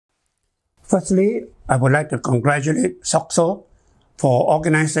Firstly, I would like to congratulate SOCSO for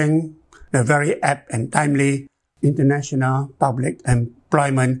organizing the very apt and timely International Public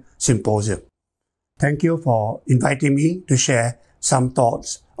Employment Symposium. Thank you for inviting me to share some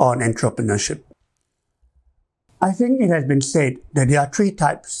thoughts on entrepreneurship. I think it has been said that there are three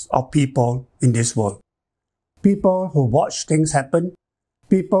types of people in this world. People who watch things happen,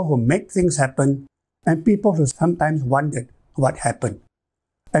 people who make things happen, and people who sometimes wondered what happened.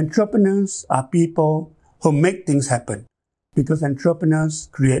 Entrepreneurs are people who make things happen because entrepreneurs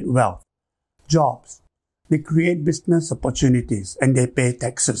create wealth, jobs, they create business opportunities, and they pay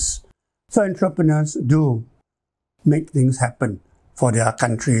taxes. So entrepreneurs do make things happen for their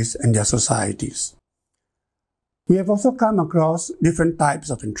countries and their societies. We have also come across different types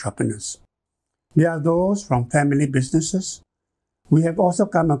of entrepreneurs. There are those from family businesses. We have also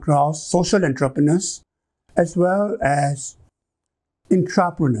come across social entrepreneurs as well as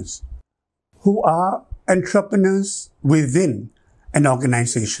intrapreneurs who are entrepreneurs within an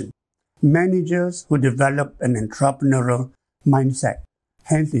organization, managers who develop an entrepreneurial mindset,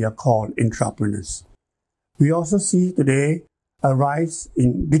 hence they are called intrapreneurs. We also see today a rise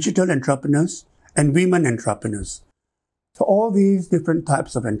in digital entrepreneurs and women entrepreneurs. So all these different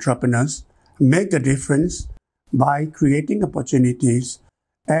types of entrepreneurs make a difference by creating opportunities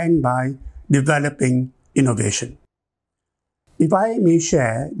and by developing innovation. If I may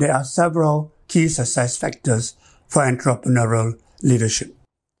share, there are several key success factors for entrepreneurial leadership.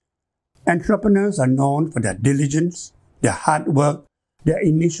 Entrepreneurs are known for their diligence, their hard work, their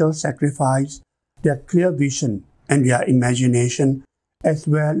initial sacrifice, their clear vision, and their imagination, as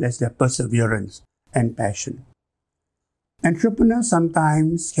well as their perseverance and passion. Entrepreneurs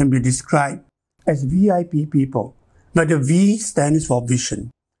sometimes can be described as VIP people, but the V stands for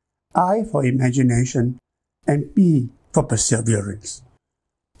vision, I for imagination, and P for perseverance.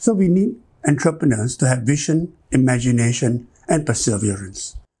 So we need entrepreneurs to have vision, imagination, and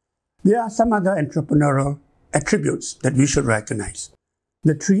perseverance. There are some other entrepreneurial attributes that we should recognize.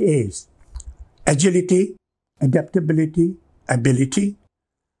 The three A's: agility, adaptability, ability.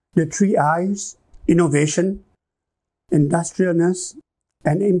 The three I's: innovation, industrialness,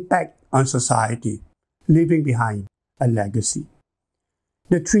 and impact on society, leaving behind a legacy.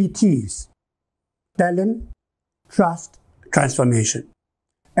 The three T's: talent, trust, transformation.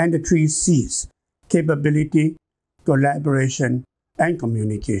 And the three C's: capability, collaboration, and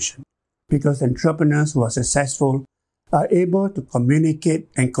communication. Because entrepreneurs who are successful are able to communicate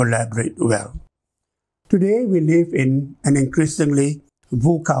and collaborate well. Today we live in an increasingly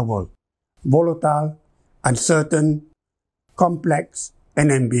VUCA world, volatile, uncertain, complex,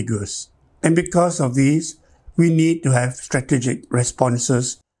 and ambiguous. And because of these, we need to have strategic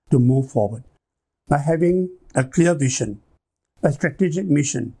responses to move forward by having a clear vision, a strategic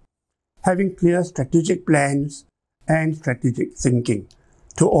mission, having clear strategic plans and strategic thinking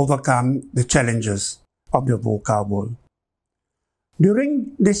to overcome the challenges of the VUCA world.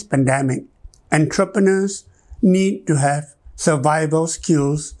 During this pandemic, entrepreneurs need to have survival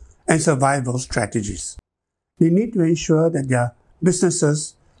skills and survival strategies. They need to ensure that their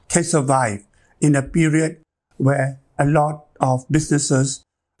businesses can survive in a period where a lot of businesses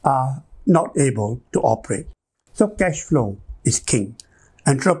are not able to operate. So cash flow is king.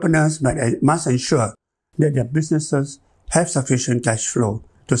 Entrepreneurs must ensure that their businesses have sufficient cash flow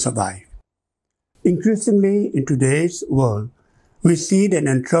to survive. Increasingly in today's world, we see that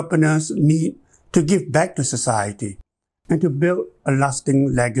entrepreneurs need to give back to society and to build a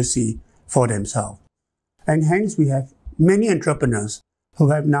lasting legacy for themselves. And hence we have many entrepreneurs who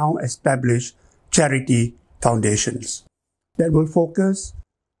have now established charity foundations that will focus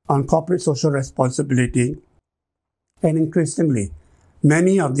on corporate social responsibility. And increasingly,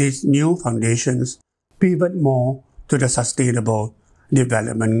 many of these new foundations pivot more to the sustainable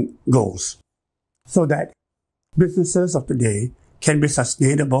development goals so that businesses of today can be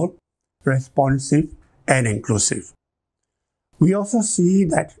sustainable, responsive, and inclusive. We also see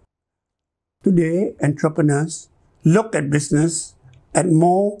that today entrepreneurs look at business at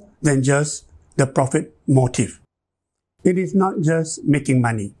more than just the profit motive. It is not just making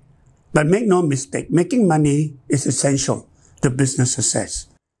money. But make no mistake, making money is essential to business success.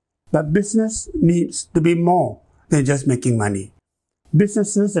 But business needs to be more than just making money.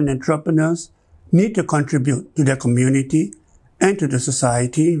 Businesses and entrepreneurs need to contribute to their community and to the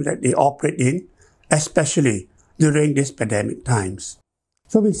society that they operate in, especially during these pandemic times.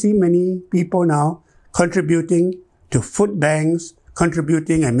 So we see many people now contributing to food banks,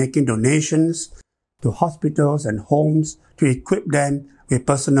 contributing and making donations to hospitals and homes to equip them with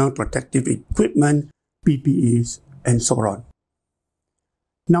personal protective equipment, PPEs, and so on.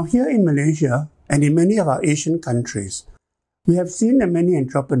 Now here in Malaysia and in many of our Asian countries, we have seen that many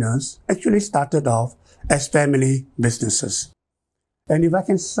entrepreneurs actually started off as family businesses. And if I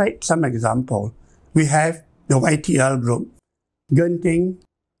can cite some example, we have the YTL Group, Genting,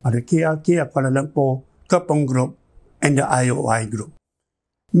 or the KLK of Kuala Lumpur, Kepong Group, and the IOI Group.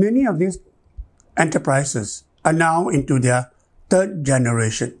 Many of these enterprises are now into their third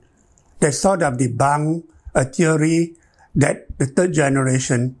generation. They sort of debunk a theory that the third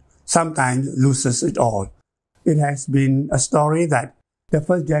generation sometimes loses it all. It has been a story that the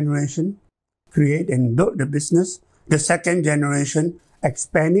first generation create and build the business, the second generation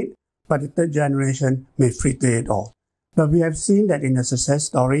expand it, but the third generation may fritter it all. But we have seen that in the success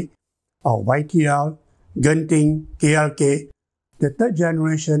story of YTL, Genting, KLK, the third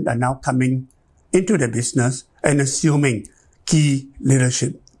generation are now coming into the business and assuming key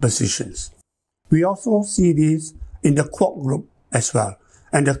leadership positions. We also see this in the Quark Group as well.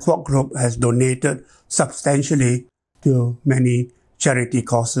 And the Quark Group has donated substantially to many charity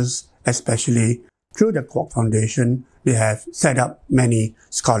causes, especially through the Quark Foundation. They have set up many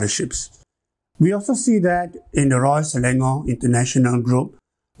scholarships. We also see that in the Royal Selangor International Group,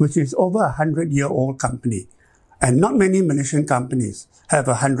 which is over a 100-year-old company. And not many Malaysian companies have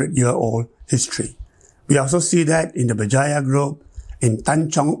a 100-year-old history. We also see that in the Berjaya Group, in Tan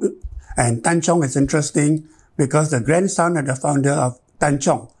Chong. And Tan Chong is interesting because the grandson of the founder of Tan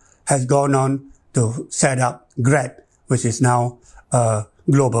Chong has gone on to set up Grab, which is now a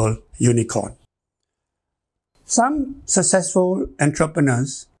global unicorn. Some successful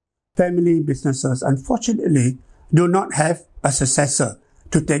entrepreneurs, family businesses, unfortunately, do not have a successor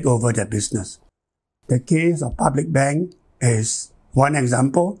to take over their business. The case of Public Bank is one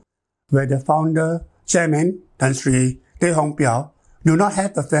example where the founder, chairman, Tan Sri Idris do not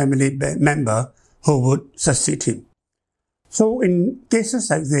have a family member who would succeed him. So in cases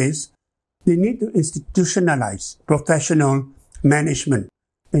like this, they need to institutionalize professional management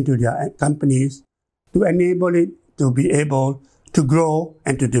into their companies to enable it to be able to grow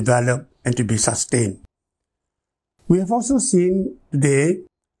and to develop and to be sustained. We have also seen today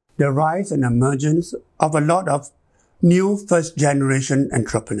the rise and emergence of a lot of new first-generation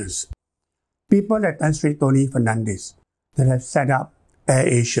entrepreneurs. People like Tan Sri Tony Fernandes that have set up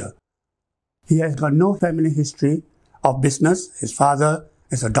AirAsia. He has got no family history of business. His father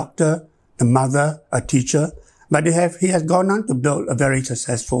is a doctor, the mother a teacher, but he has gone on to build a very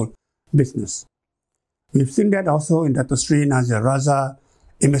successful business. We've seen that also in Dato Sri Nazir Raza,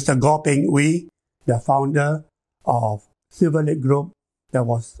 in Mr. Goh Peng Ooi, the founder of Silver Lake Group, that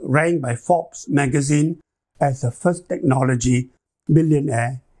was ranked by Forbes magazine as the first technology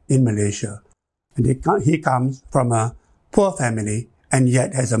billionaire in Malaysia. And he comes from a poor family and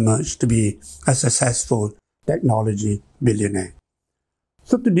yet has emerged to be a successful technology billionaire.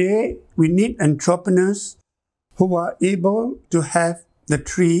 So today, we need entrepreneurs who are able to have the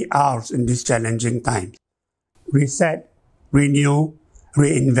 3 R's in this challenging time. Reset, renew,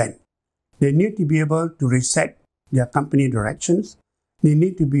 reinvent. They need to be able to reset their company directions. They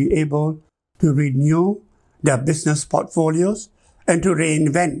need to be able to renew their business portfolios and to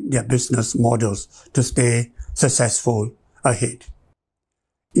reinvent their business models to stay successful ahead.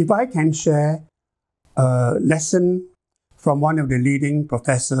 If I can share a lesson from one of the leading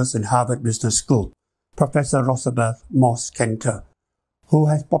professors in Harvard Business School, Professor Rosabeth Moss-Kenter, who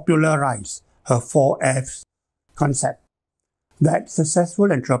has popularized her 4Fs concept, that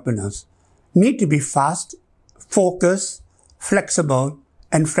successful entrepreneurs need to be fast, focused, flexible,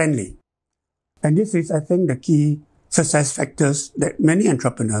 and friendly. And this is, I think, the key success factors that many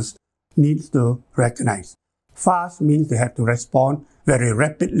entrepreneurs need to recognize. Fast means they have to respond very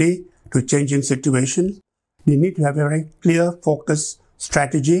rapidly to changing situations. They need to have a very clear, focused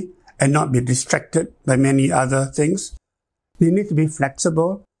strategy and not be distracted by many other things. They need to be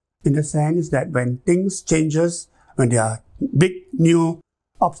flexible in the sense that when things changes, when there are big new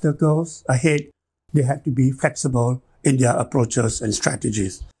obstacles ahead, they have to be flexible in their approaches and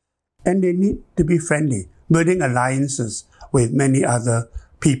strategies. And they need to be friendly, building alliances with many other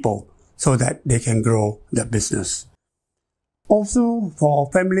people so that they can grow their business. Also, for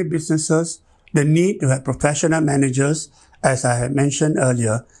family businesses, the need to have professional managers, as I had mentioned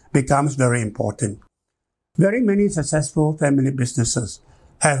earlier, becomes very important. Very many successful family businesses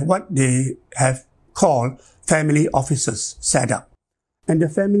have what they have called family offices set up. And the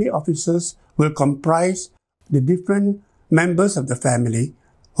family offices will comprise the different members of the family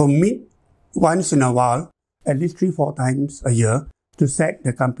who meet once in a while, at least 3-4 times a year, to set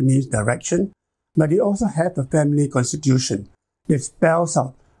the company's direction. But they also have a family constitution that spells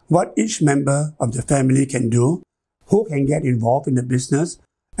out what each member of the family can do, who can get involved in the business,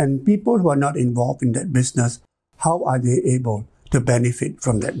 And people who are not involved in that business, how are they able to benefit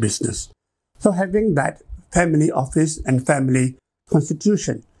from that business? So having that family office and family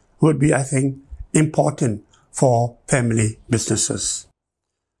constitution would be, I think, important for family businesses.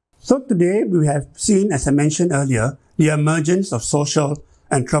 So today we have seen, as I mentioned earlier, the emergence of social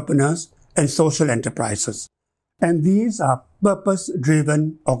entrepreneurs and social enterprises. And these are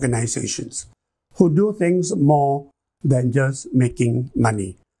purpose-driven organizations who do things more than just making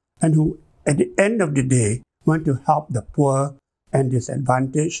money, and who, at the end of the day, want to help the poor and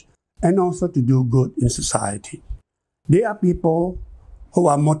disadvantaged, and also to do good in society. They are people who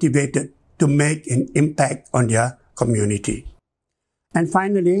are motivated to make an impact on their community. And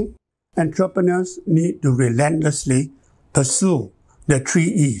finally, entrepreneurs need to relentlessly pursue the 3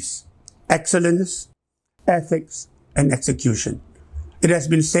 E's: excellence, ethics, and execution. It has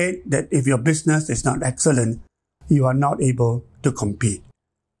been said that if your business is not excellent, you are not able to compete.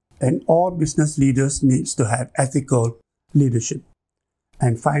 And all business leaders need to have ethical leadership.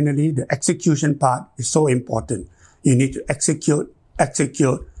 And finally, the execution part is so important. You need to execute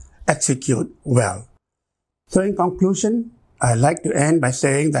well. So in conclusion, I'd like to end by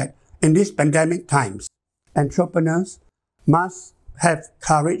saying that in these pandemic times, entrepreneurs must have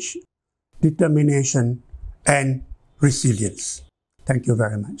courage, determination, and resilience. Thank you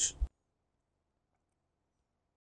very much.